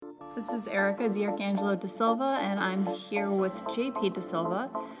This is Erica D'Arcangelo Da Silva, and I'm here with JP Da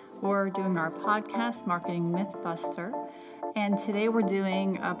Silva. We're doing our podcast, Marketing Mythbuster, and today we're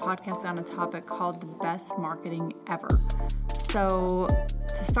doing a podcast on a topic called the best marketing ever. So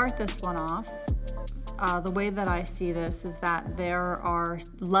to start this one off, the way that I see this is that there are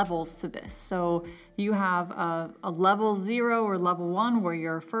levels to this. So you have a level 0 or level 1 where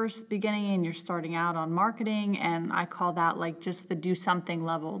you're first beginning and you're starting out on marketing, and I call that like just the do something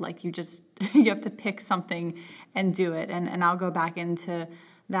level. Like you have to pick something and do it. And I'll go back into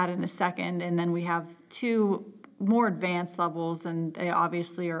that in a second. And then we have two more advanced levels, and they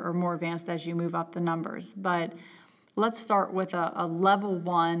obviously are more advanced as you move up the numbers. But let's start with a level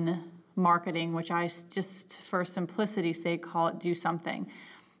 1 marketing, which I just, for simplicity's sake, call it do something.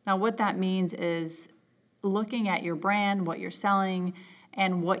 Now, what that means is looking at your brand, what you're selling,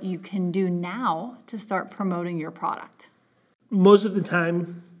 and what you can do now to start promoting your product. Most of the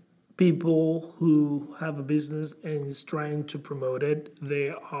time, people who have a business and is trying to promote it,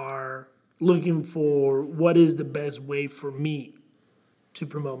 they are looking for what is the best way for me to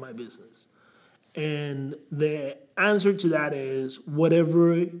promote my business. And the answer to that is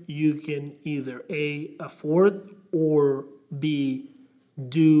whatever you can either A, afford, or B,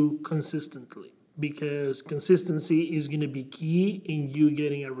 do consistently. Because consistency is going to be key in you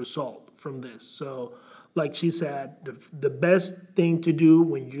getting a result from this. So, like she said, the best thing to do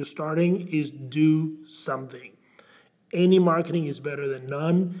when you're starting is do something. Any marketing is better than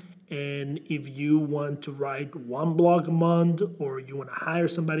none. And if you want to write one blog a month, or you want to hire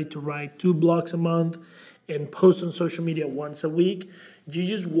somebody to write 2 blogs a month and post on social media once a week, you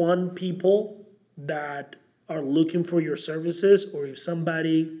just want people that are looking for your services, or if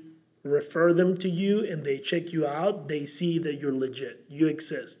somebody refer them to you and they check you out, they see that you're legit. You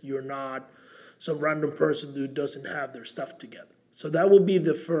exist. You're not some random person who doesn't have their stuff together. So that will be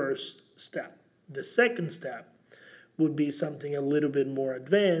the first step. The second step would be something a little bit more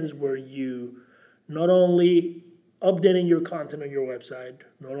advanced, where you not only updating your content on your website,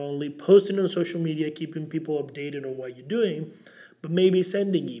 not only posting on social media, keeping people updated on what you're doing, but maybe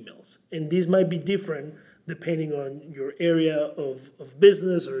sending emails. And these might be different depending on your area of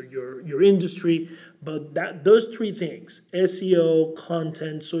business or your industry. But those 3 things, SEO,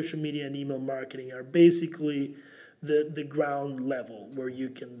 content, social media, and email marketing, are basically the ground level where you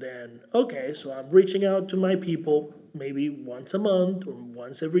can then, okay, so I'm reaching out to my people maybe once a month or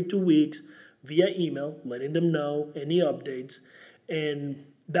once every 2 weeks via email, letting them know any updates, and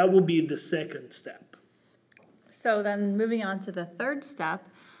that will be the second step. So then moving on to the third step,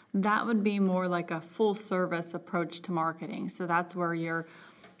 that would be more like a full service approach to marketing. So that's where you're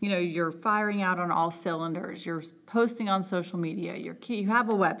firing out on all cylinders. You're posting on social media. You have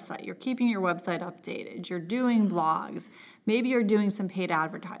a website. You're keeping your website updated. You're doing blogs. Maybe you're doing some paid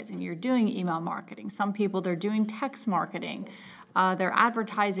advertising. You're doing email marketing. Some people, they're doing text marketing. They're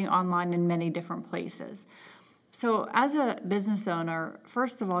advertising online in many different places. So as a business owner,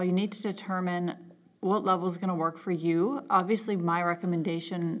 first of all, you need to determine what level is going to work for you. Obviously, my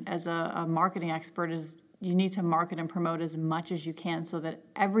recommendation as a marketing expert is you need to market and promote as much as you can so that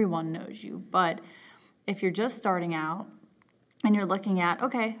everyone knows you. But if you're just starting out and you're looking at,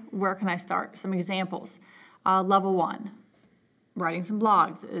 okay, where can I start? Some examples. Level 1, writing some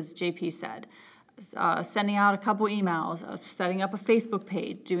blogs, as JP said. Sending out a couple emails, setting up a Facebook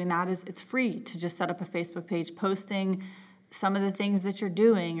page. Doing that it's free to just set up a Facebook page, posting some of the things that you're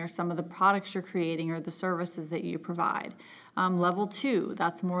doing or some of the products you're creating or the services that you provide. Level 2,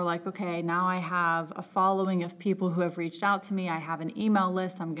 that's more like, okay, now I have a following of people who have reached out to me. I have an email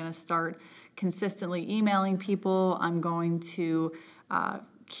list. I'm going to start consistently emailing people. I'm going to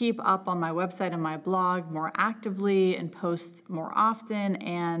keep up on my website and my blog more actively and post more often.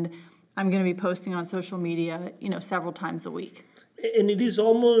 And I'm going to be posting on social media, several times a week. And it is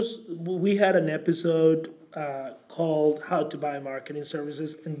almost, we had an episode called How to Buy Marketing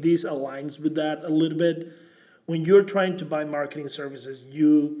Services, and this aligns with that a little bit. When you're trying to buy marketing services,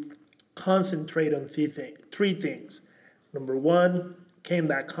 you concentrate on 3 things. Number 1, can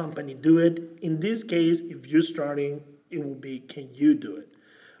that company do it? In this case, if you're starting, it will be, can you do it?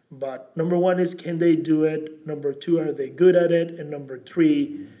 But number 1 is, can they do it? Number 2, are they good at it? And number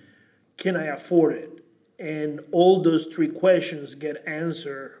 3, can I afford it? And all those 3 questions get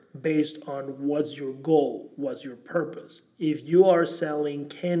answered based on what's your goal, what's your purpose. If you are selling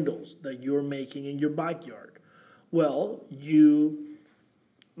candles that you're making in your backyard, well, you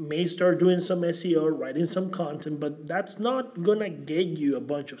may start doing some SEO, writing some content, but that's not going to get you a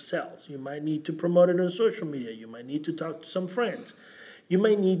bunch of sales. You might need to promote it on social media. You might need to talk to some friends. You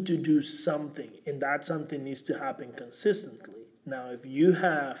might need to do something, and that something needs to happen consistently. Now, if you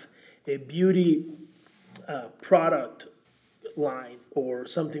have a beauty product line or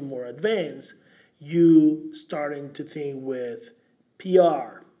something more advanced, you starting to think with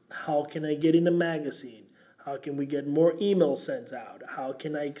PR. How can I get in a magazine? How can we get more emails sent out? How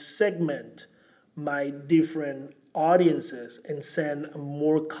can I segment my different audiences and send a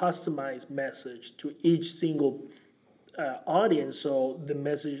more customized message to each single audience so the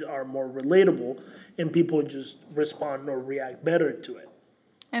messages are more relatable and people just respond or react better to it?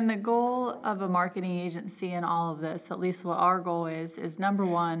 And the goal of a marketing agency in all of this, at least what our goal is number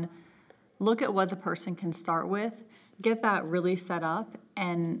one, look at what the person can start with, get that really set up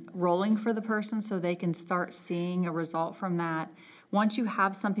and rolling for the person so they can start seeing a result from that. Once you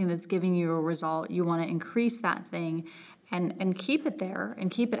have something that's giving you a result, you want to increase that thing and keep it there and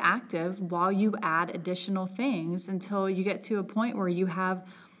keep it active while you add additional things until you get to a point where you have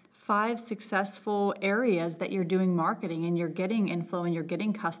 5 successful areas that you're doing marketing and you're getting inflow and you're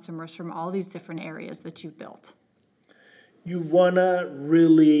getting customers from all these different areas that you've built. You want to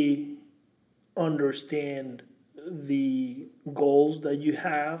really understand the goals that you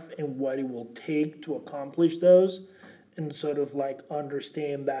have and what it will take to accomplish those, and sort of like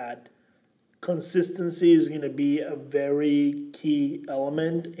understand that consistency is going to be a very key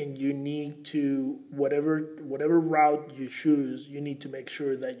element, and you need to whatever route you choose, you need to make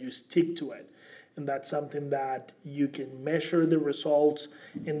sure that you stick to it, and that's something that you can measure the results.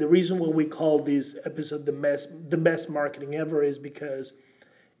 And the reason why we call this episode the best marketing ever is because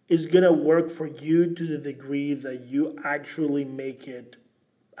it's going to work for you to the degree that you actually make it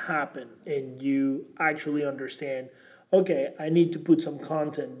happen and you actually understand, okay, I need to put some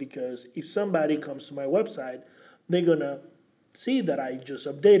content because if somebody comes to my website, they're going to see that I just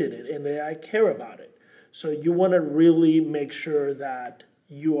updated it and that I care about it. So you want to really make sure that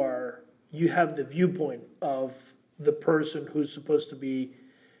you have the viewpoint of the person who's supposed to be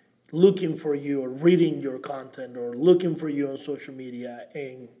looking for you or reading your content or looking for you on social media,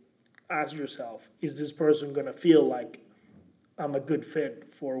 and ask yourself, is this person going to feel like I'm a good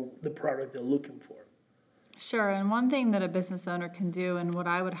fit for the product they're looking for? Sure, and one thing that a business owner can do, and what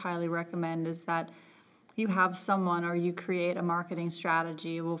I would highly recommend, is that you have someone or you create a marketing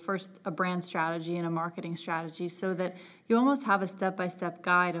strategy. Well, first a brand strategy and a marketing strategy so that you almost have a step-by-step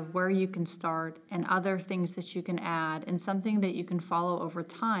guide of where you can start and other things that you can add and something that you can follow over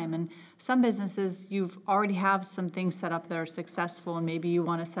time. And some businesses, you've already have some things set up that are successful and maybe you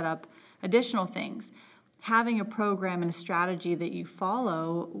want to set up additional things. Having a program and a strategy that you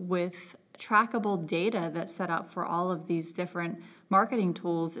follow with trackable data that's set up for all of these different marketing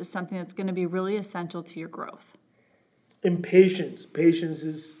tools is something that's going to be really essential to your growth. And patience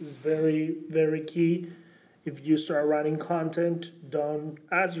is very, very key. If you start writing content, don't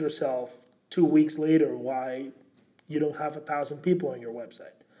ask yourself 2 weeks later why you don't have 1,000 people on your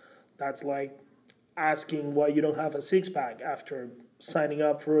website. That's like asking why you don't have a six-pack after signing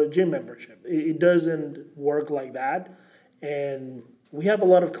up for a gym membership. It doesn't work like that. And we have a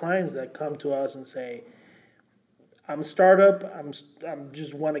lot of clients that come to us and say, I'm a startup, I'm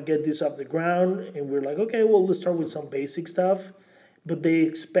just want to get this off the ground. And we're like, okay, well, let's start with some basic stuff. But they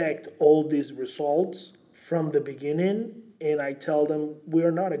expect all these results from the beginning. And I tell them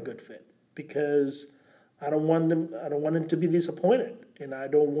we're not a good fit because I don't want them to be disappointed. And I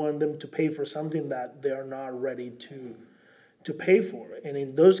don't want them to pay for something that they're not ready to pay for. And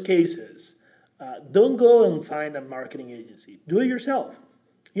in those cases, don't go and find a marketing agency. Do it yourself.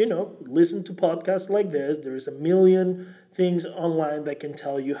 Listen to podcasts like this. There's a million things online that can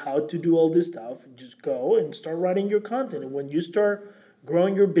tell you how to do all this stuff. Just go and start writing your content. And when you start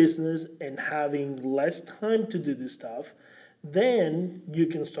growing your business and having less time to do this stuff, then you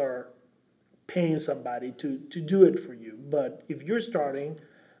can start paying somebody to do it for you. But if you're starting,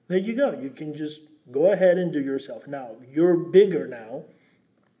 there you go. You can just go ahead and do yourself. Now, you're bigger now.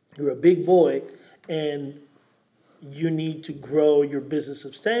 You're a big boy, and you need to grow your business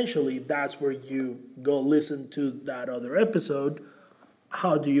substantially. That's where you go listen to that other episode,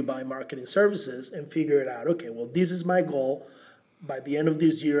 How Do You Buy Marketing Services, and figure it out. Okay, well, this is my goal. By the end of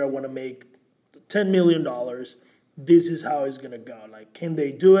this year, I want to make $10 million. This is how it's going to go. Like, can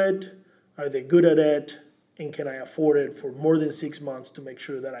they do it? Are they good at it? And can I afford it for more than 6 months to make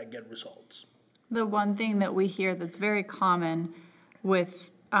sure that I get results? The one thing that we hear that's very common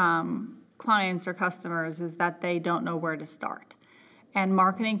with clients or customers is that they don't know where to start. And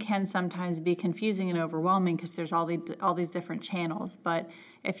marketing can sometimes be confusing and overwhelming because there's all these different channels. But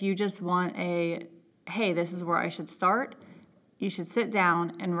if you just want hey, this is where I should start, you should sit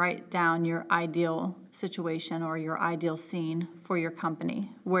down and write down your ideal situation or your ideal scene for your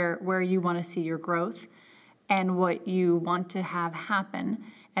company, where you want to see your growth, and what you want to have happen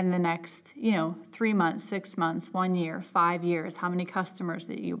in the next, 3 months, 6 months, 1 year, 5 years, how many customers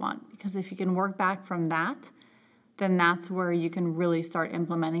that you want. Because if you can work back from that, then that's where you can really start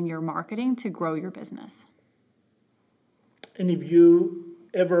implementing your marketing to grow your business. And if you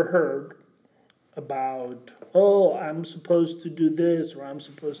ever heard about, oh, I'm supposed to do this or I'm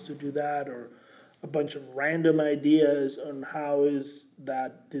supposed to do that, or a bunch of random ideas on how is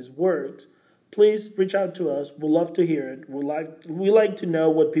that this works, please reach out to us. We'd love to hear it. We like to know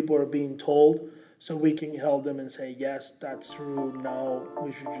what people are being told so we can help them and say, yes, that's true. No,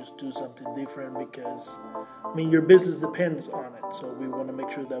 we should just do something different because, your business depends on it. So we want to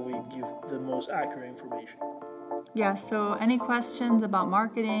make sure that we give the most accurate information. Yeah, so any questions about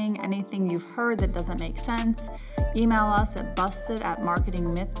marketing, anything you've heard that doesn't make sense, email us at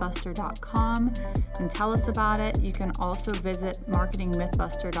busted@marketingmythbuster.com and tell us about it. You can also visit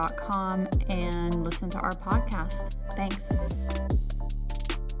marketingmythbuster.com and listen to our podcast. Thanks.